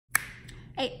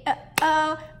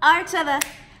A-O, R to the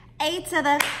A to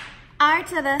the R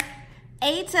to the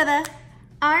A to the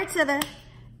R to the.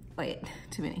 Wait,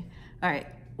 too many. All right,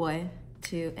 1,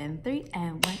 2, and 3,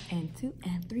 and 1, and 2,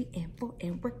 and 3, and 4,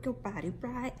 and work your body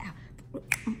right out.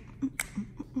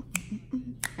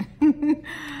 All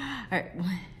right,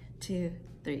 1, 2,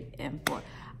 3, and 4.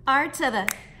 R to the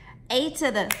A to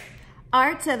the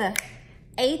R to the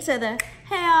A to the.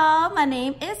 Hey all, my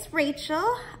name is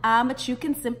Rachel, but you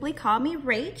can simply call me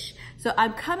Rach. So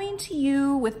I'm coming to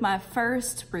you with my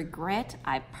first regret.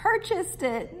 I purchased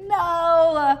it.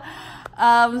 No.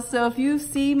 So if you've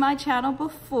seen my channel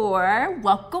before,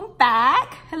 welcome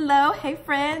back. Hello, hey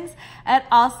friends. And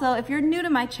also, if you're new to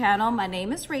my channel, my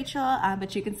name is Rachel,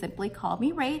 but you can simply call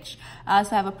me Rach.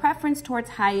 So I have a preference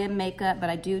towards high-end makeup, but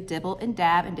I do dibble and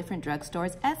dab in different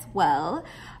drugstores as well.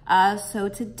 So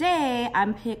today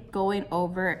I'm going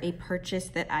over a purchase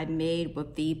that I made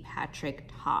with the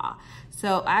Patrick Ta.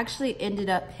 So I actually ended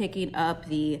up picking up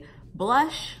the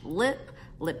blush, lip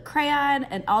crayon,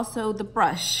 and also the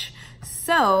brush.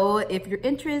 So if you're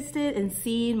interested in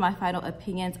seeing my final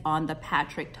opinions on the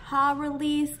Patrick Ta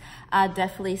release,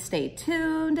 definitely stay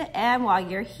tuned. And while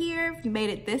you're here, if you made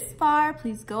it this far,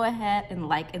 please go ahead and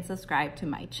like and subscribe to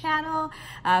my channel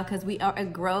because we are a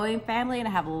growing family and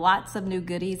I have lots of new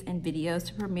goodies and videos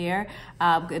to premiere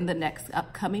in the next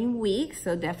upcoming week.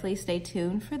 So definitely stay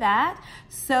tuned for that.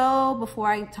 So before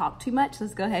I talk too much,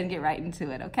 let's go ahead and get right into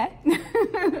it, okay?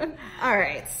 All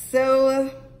right,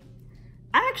 so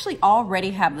I actually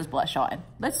already have this blush on.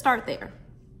 Let's start there.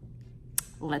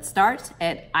 Let's start,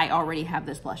 and I already have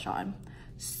this blush on.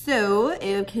 So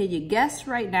can you guess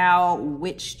right now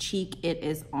which cheek it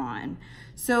is on?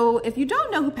 So if you don't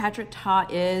know who Patrick Ta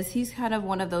is, he's kind of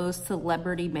one of those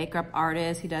celebrity makeup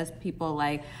artists. He does people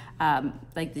like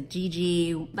the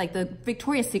Gigi, like the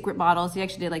Victoria's Secret models. He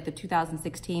actually did like the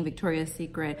 2016 Victoria's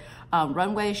Secret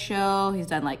runway show. He's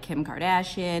done like Kim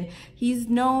Kardashian. He's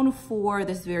known for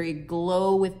this very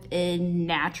glow within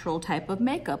natural type of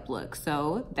makeup look.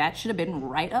 So that should have been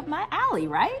right up my alley,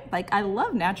 right? Like I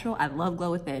love natural, I love glow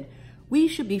within. We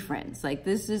should be friends. Like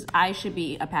I should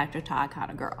be a Patrick Ta kind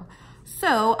of girl.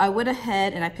 So I went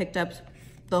ahead and I picked up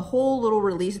the whole little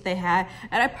release that they had,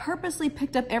 and I purposely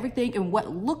picked up everything in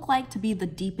what looked like to be the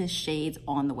deepest shades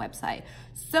on the website.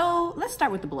 So let's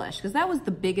start with the blush, because that was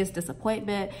the biggest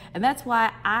disappointment, and that's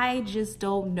why I just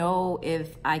don't know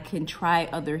if I can try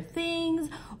other things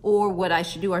or what I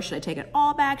should do, or should I take it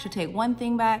all back, should I take one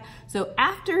thing back? So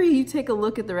after you take a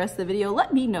look at the rest of the video,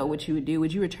 let me know what you would do.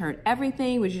 Would you return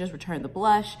everything? Would you just return the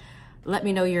blush? Let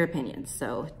me know your opinions.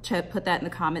 So put that in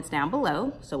the comments down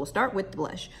below. So we'll start with the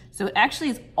blush. So it actually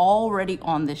is already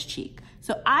on this cheek.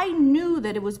 So I knew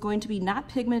that it was going to be not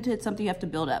pigmented, something you have to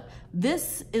build up.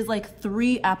 This is like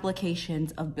 3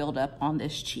 applications of buildup on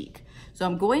this cheek. So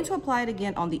I'm going to apply it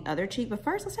again on the other cheek, but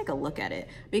first let's take a look at it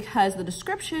because the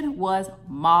description was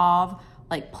mauve,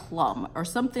 like plum or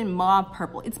something mauve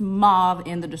purple. It's mauve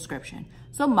in the description.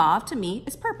 So mauve to me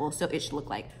is purple. So it should look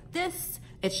like this,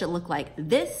 it should look like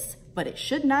this, but it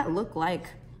should not look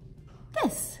like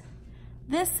this.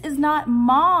 This is not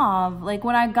mauve. Like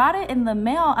when I got it in the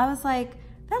mail, I was like,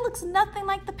 that looks nothing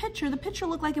like the picture. The picture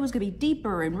looked like it was gonna be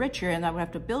deeper and richer and I would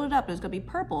have to build it up. It was gonna be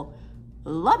purple.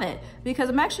 Love it, because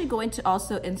I'm actually going to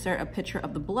also insert a picture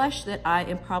of the blush that I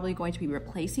am probably going to be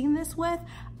replacing this with.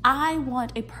 I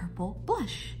want a purple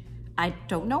blush. I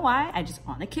don't know why, I just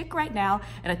on a kick right now.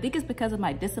 And I think it's because of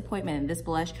my disappointment in this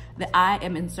blush that I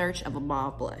am in search of a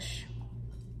mauve blush.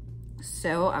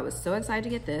 So I was so excited to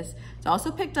get this. So I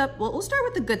also picked up, well, we'll start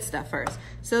with the good stuff first.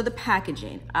 So the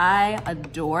packaging, I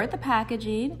adore the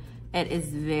packaging. It is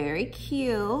very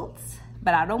cute,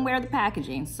 but I don't wear the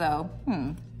packaging. So,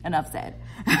 enough said.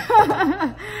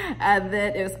 And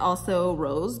then it was also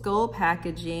rose gold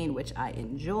packaging, which I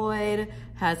enjoyed.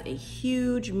 Has a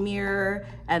huge mirror.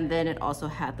 And then it also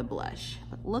had the blush.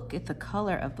 But look at the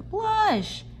color of the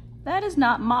blush. That is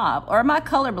not mauve, or am I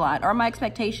colorblind, or are my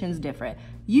expectations different?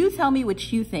 You tell me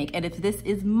what you think, and if this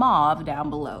is mauve down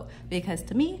below, because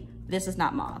to me, this is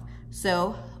not mauve.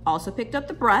 So also picked up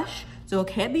the brush. So it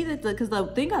can't be because the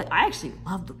thing, I actually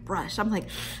love the brush. I'm like,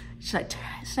 should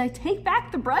I take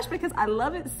back the brush because I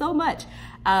love it so much.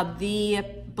 The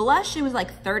blush, it was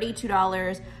like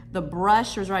 $32. The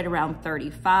brush was right around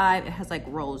 $35. It has like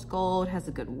rose gold, has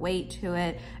a good weight to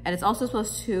it. And it's also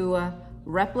supposed to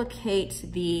replicate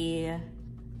the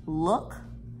look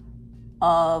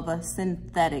of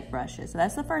synthetic brushes. So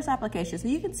that's the first application. So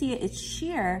you can see it's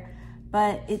sheer,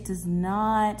 but it does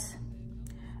not,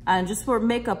 And just for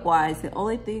makeup wise, the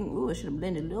only thing, ooh, I should have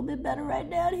blended a little bit better right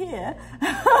down here.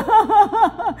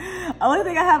 Only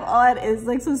thing I have on is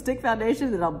like some stick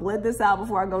foundation, and I'll blend this out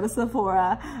before I go to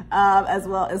Sephora, as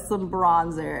well as some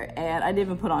bronzer. And I didn't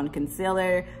even put on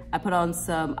concealer. I put on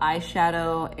some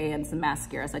eyeshadow and some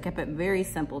mascara. So I kept it very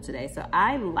simple today. So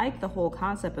I like the whole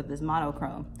concept of this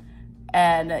monochrome.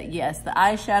 And yes, the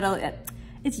eyeshadow,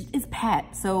 it's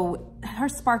pat. So her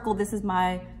sparkle, this is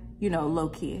my, you know, low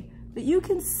key. But you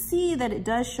can see that it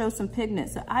does show some pigment.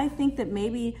 So I think that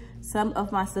maybe some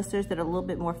of my sisters that are a little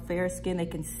bit more fair skinned, they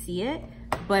can see it.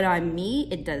 But on me,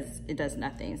 it does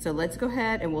nothing. So let's go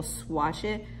ahead and we'll swatch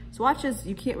it. Swatches,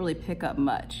 you can't really pick up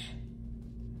much.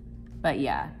 But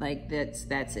yeah, like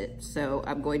that's it. So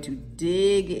I'm going to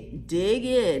dig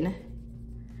in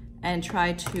and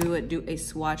try to do a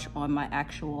swatch on my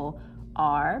actual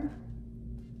arm.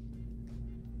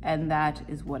 And that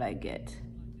is what I get.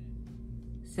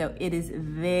 So it is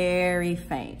very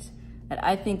faint. And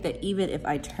I think that even if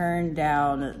I turn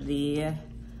down the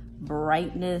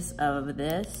brightness of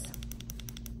this,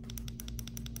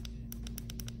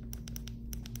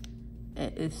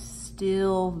 it is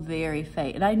still very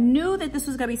faint. And I knew that this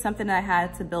was gonna be something that I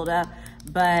had to build up,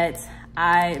 but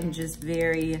I am just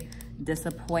very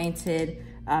disappointed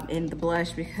in the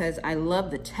blush because I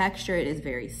love the texture. It is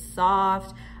very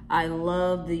soft. I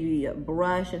love the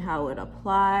brush and how it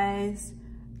applies.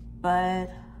 But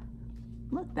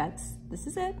look, this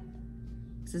is it.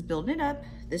 This is building it up.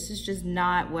 This is just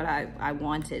not what I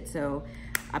wanted. So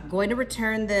I'm going to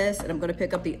return this and I'm going to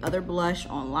pick up the other blush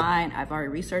online. I've already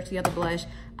researched the other blush.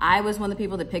 I was one of the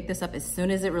people that picked this up as soon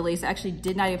as it released. I actually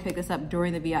did not even pick this up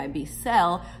during the VIB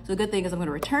sale. So the good thing is I'm going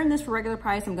to return this for regular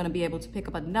price. I'm going to be able to pick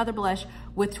up another blush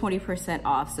with 20%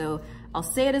 off. So I'll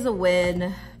say it as a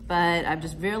win, but I'm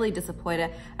just really disappointed.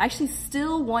 I actually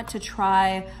still want to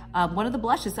try one of the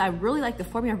blushes. I really like the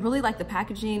formula, I really like the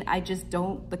packaging. I just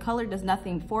don't, the color does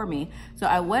nothing for me. So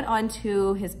I went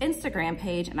onto his Instagram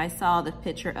page and I saw the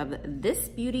picture of this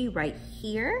beauty right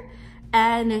here.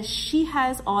 And she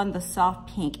has on the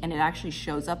soft pink and it actually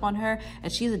shows up on her, and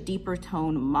she's a deeper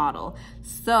tone model.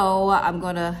 So I'm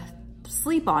gonna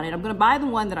sleep on it. I'm gonna buy the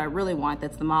one that I really want,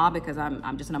 that's the mauve, because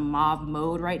I'm just in a mauve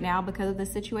mode right now because of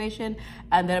this situation.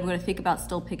 And then I'm gonna think about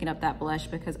still picking up that blush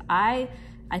because I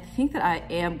think that I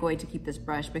am going to keep this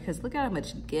brush because look at how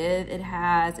much give it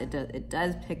has. It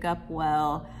does pick up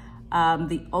well.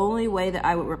 The only way that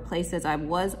I would replace this, I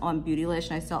was on Beautylish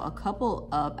and I saw a couple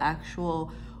of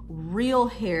actual real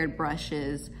haired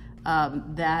brushes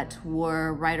that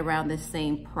were right around the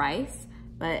same price,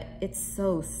 but it's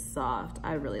so soft.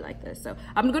 I really like this. So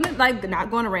I'm gonna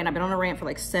not go on a rant. I've been on a rant for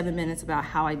like 7 minutes about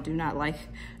how I do not like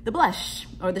the blush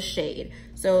or the shade.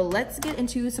 So let's get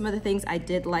into some of the things I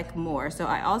did like more. So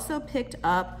I also picked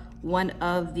up one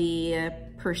of the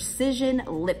Precision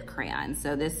lip crayons.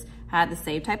 So this had the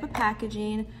same type of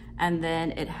packaging, and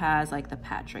then it has like the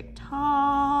Patrick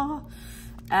Ta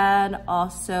and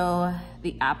also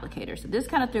the applicator. So this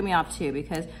kind of threw me off too,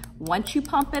 because once you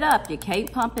pump it up, you can't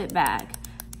pump it back.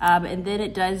 And then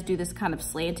it does do this kind of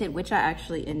slanted, which I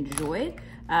actually enjoyed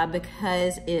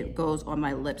because it goes on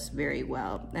my lips very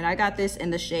well. And I got this in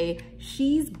the shade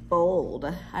She's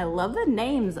Bold. I love the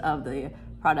names of the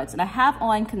products. And I have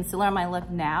on concealer on my lip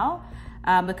now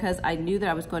because I knew that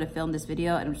I was going to film this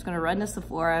video, and I'm just gonna run to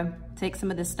Sephora, take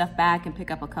some of this stuff back and pick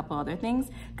up a couple other things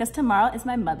because tomorrow is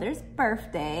my mother's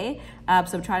birthday.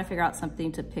 So I'm trying to figure out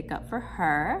something to pick up for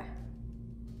her.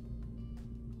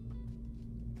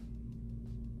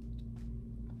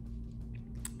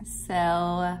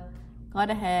 So go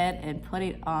ahead and put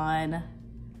it on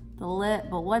the lip.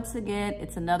 But once again,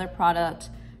 it's another product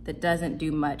that doesn't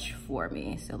do much for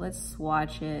me. So let's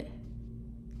swatch it.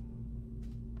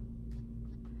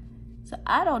 So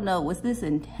I don't know, was this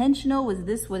intentional? Was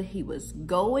this what he was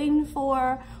going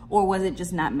for? Or was it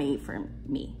just not made for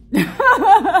me?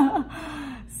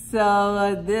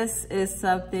 So this is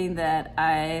something that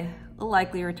I will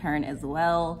likely return as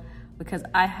well because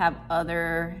I have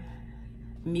other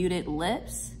muted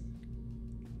lips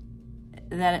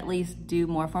that at least do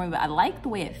more for me, but I like the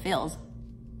way it feels.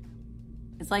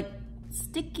 It's like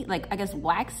sticky, like I guess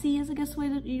waxy is I guess the way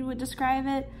that you would describe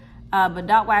it. But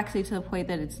not waxy to the point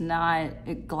that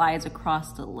it glides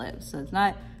across the lips. So it's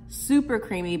not super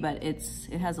creamy, but it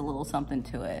has a little something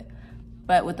to it.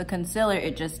 But with the concealer,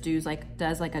 it just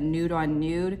does like a nude on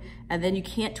nude, and then you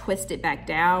can't twist it back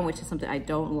down, which is something I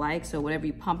don't like. So whatever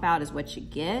you pump out is what you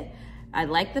get. I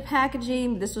like the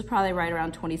packaging. This was probably right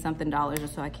around $20-something or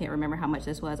so. I can't remember how much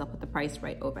this was. I'll put the price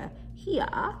right over here.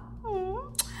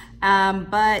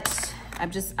 But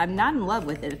I'm not in love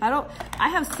with it. I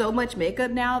have so much makeup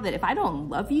now that if I don't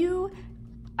love you,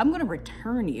 I'm gonna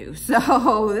return you.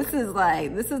 So this is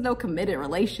no committed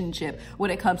relationship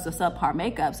when it comes to subpar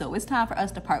makeup. So it's time for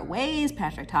us to part ways,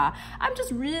 Patrick Ta. I'm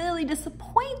just really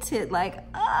disappointed. Like,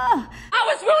 I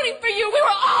was rooting for you. We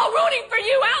were all rooting for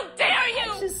you. How dare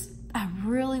you? I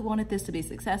really wanted this to be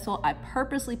successful. I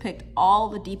purposely picked all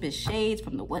the deepest shades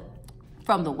from the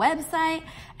website,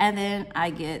 and then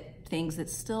I get things that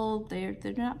still, they're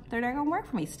not gonna work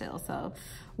for me still. So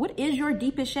what is your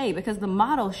deepest shade? Because the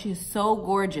model, she's so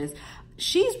gorgeous.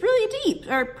 She's really deep,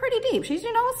 or pretty deep. She's,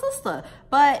 you know, a sister.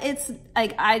 But it's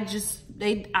like, I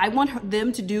want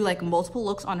them to do like multiple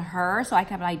looks on her so I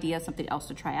can have an idea of something else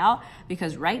to try out,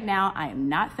 because right now I am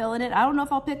not feeling it. I don't know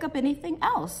if I'll pick up anything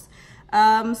else.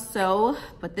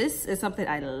 But this is something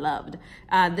I loved.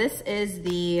 This is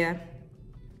the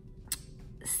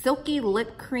Silky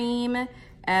Lip Cream,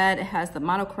 and it has the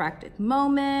monochrome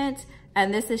moment,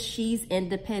 and this is She's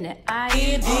Independent.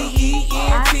 You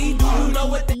know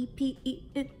what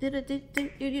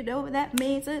that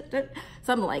means?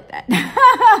 Something like that.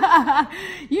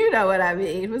 You know what I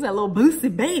mean. It was that little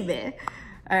boosted baby.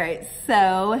 All right,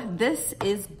 so this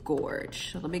is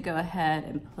gorge. So let me go ahead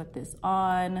and put this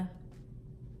on.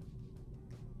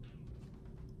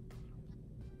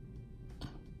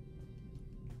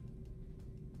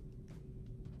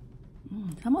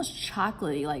 It's almost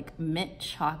chocolatey, like mint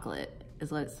chocolate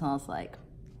is what it smells like.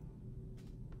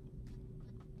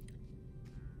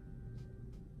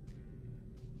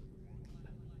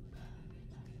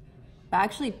 I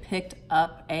actually picked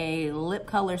up a lip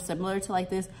color similar to like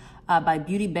this by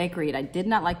Beauty Bakery, and I did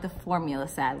not like the formula,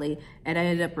 sadly, and I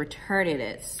ended up returning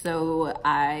it. So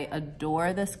I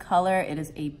adore this color. It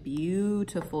is a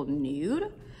beautiful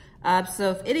nude.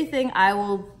 So if anything, I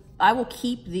will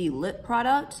keep the lip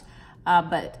product.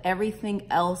 But everything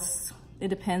else, it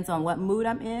depends on what mood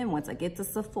I'm in once I get to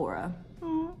Sephora.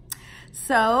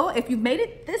 So if you've made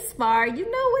it this far, you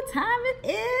know what time it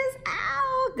is.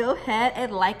 Ow! Go ahead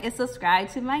and like and subscribe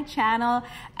to my channel.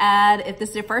 And if this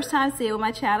is your first time seeing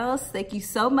my channels, thank you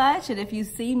so much. And if you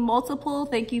see multiple,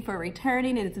 thank you for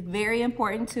returning. It is very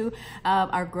important to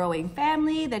our growing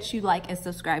family that you like and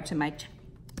subscribe to my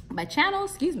channel.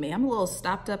 Excuse me, I'm a little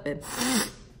stopped up and...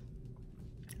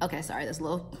 Okay, sorry, that's a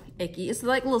little icky. It's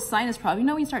like a little sinus problem. You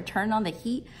know when you start turning on the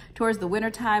heat towards the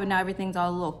winter time and now everything's all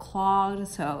a little clogged?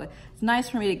 So it's nice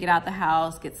for me to get out the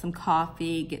house, get some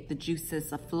coffee, get the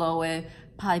juices a-flowing,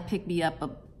 probably pick me up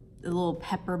a little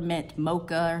peppermint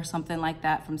mocha or something like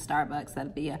that from Starbucks.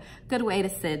 That'd be a good way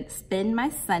to spend my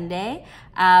Sunday.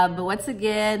 But once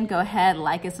again, go ahead,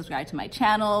 like and subscribe to my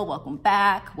channel. Welcome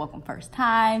back, welcome first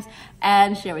times,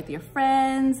 and share with your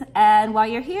friends. And while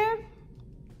you're here,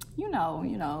 you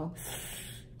know,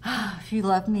 if you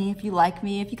love me, if you like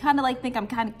me, if you kind of like think I'm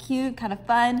kind of cute, kind of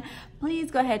fun, please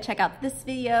go ahead, check out this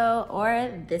video, or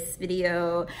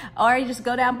you just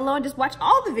go down below and just watch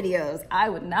all the videos. I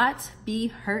would not be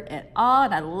hurt at all,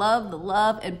 and I love the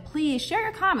love. And please share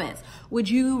your comments. Would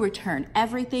you return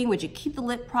everything? Would you keep the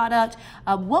lip product?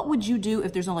 What would you do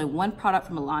if there's only one product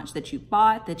from a launch that you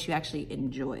bought that you actually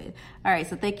enjoyed? All right,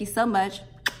 so thank you so much.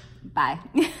 Bye.